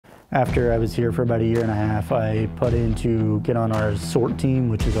After I was here for about a year and a half, I put in to get on our SWAT team,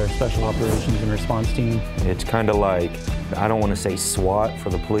 which is our Special Operations and Response team. It's kind of like, I don't want to say SWAT for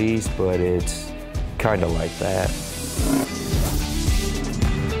the police, but it's kind of like that.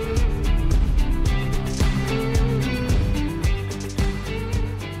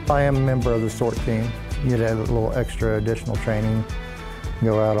 I am a member of the SWAT team. You get a little extra additional training.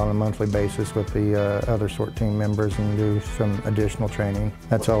 Go out on a monthly basis with the other SWAT team members and do some additional training.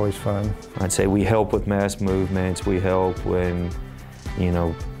 That's always fun. I'd say we help with mass movements. We help when,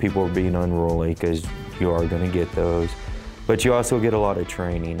 people are being unruly, because you are going to get those. But you also get a lot of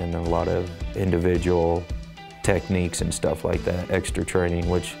training and a lot of individual techniques and stuff like that, extra training,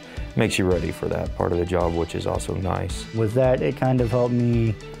 which makes you ready for that part of the job, which is also nice. With that, it kind of helped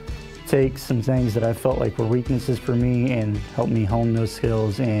me take some things that I felt like were weaknesses for me and help me hone those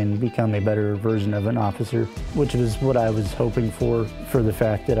skills and become a better version of an officer, which was what I was hoping for the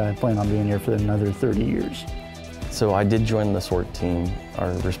fact that I plan on being here for another 30 years. So I did join the SWAT team,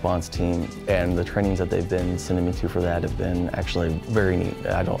 our response team, and the trainings that they've been sending me to for that have been actually very neat.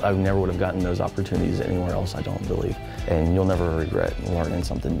 I never would have gotten those opportunities anywhere else, I don't believe. And you'll never regret learning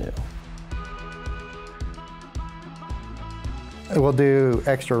something new. We'll do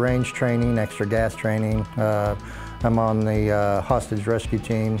extra range training, extra gas training. I'm on the hostage rescue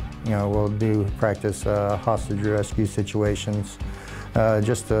team. We'll do practice hostage rescue situations,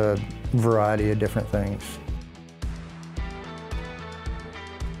 just a variety of different things.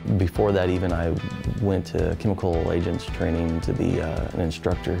 Before that even, I went to chemical agents training to be an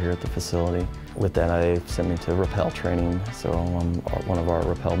instructor here at the facility. With that, they sent me to rappel training, so I'm one of our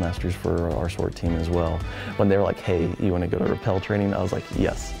rappel masters for our SWAT team as well. When they were like, hey, you want to go to rappel training? I was like,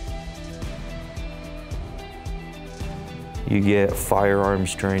 yes. You get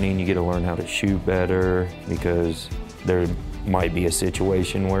firearms training, you get to learn how to shoot better, because there might be a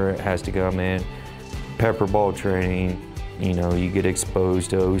situation where it has to come in. Pepper ball training, you get exposed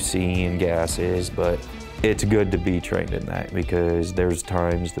to OC and gases, but it's good to be trained in that, because there's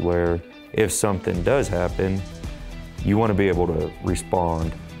times where if something does happen, you want to be able to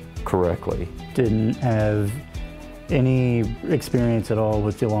respond correctly. Didn't have any experience at all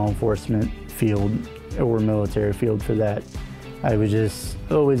with the law enforcement field or military field for that. I was just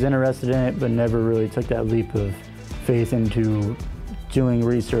always interested in it, but never really took that leap of faith into doing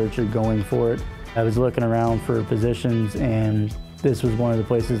research or going for it. I was looking around for positions, and this was one of the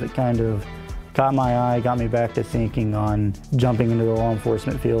places that kind of caught my eye, got me back to thinking on jumping into the law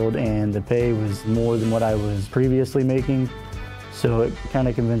enforcement field, and the pay was more than what I was previously making. So it kind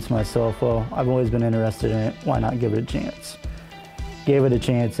of convinced myself, well, I've always been interested in it, why not give it a chance? Gave it a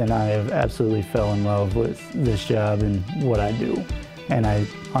chance, and I have absolutely fell in love with this job and what I do. And I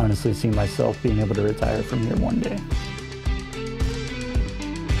honestly see myself being able to retire from here one day.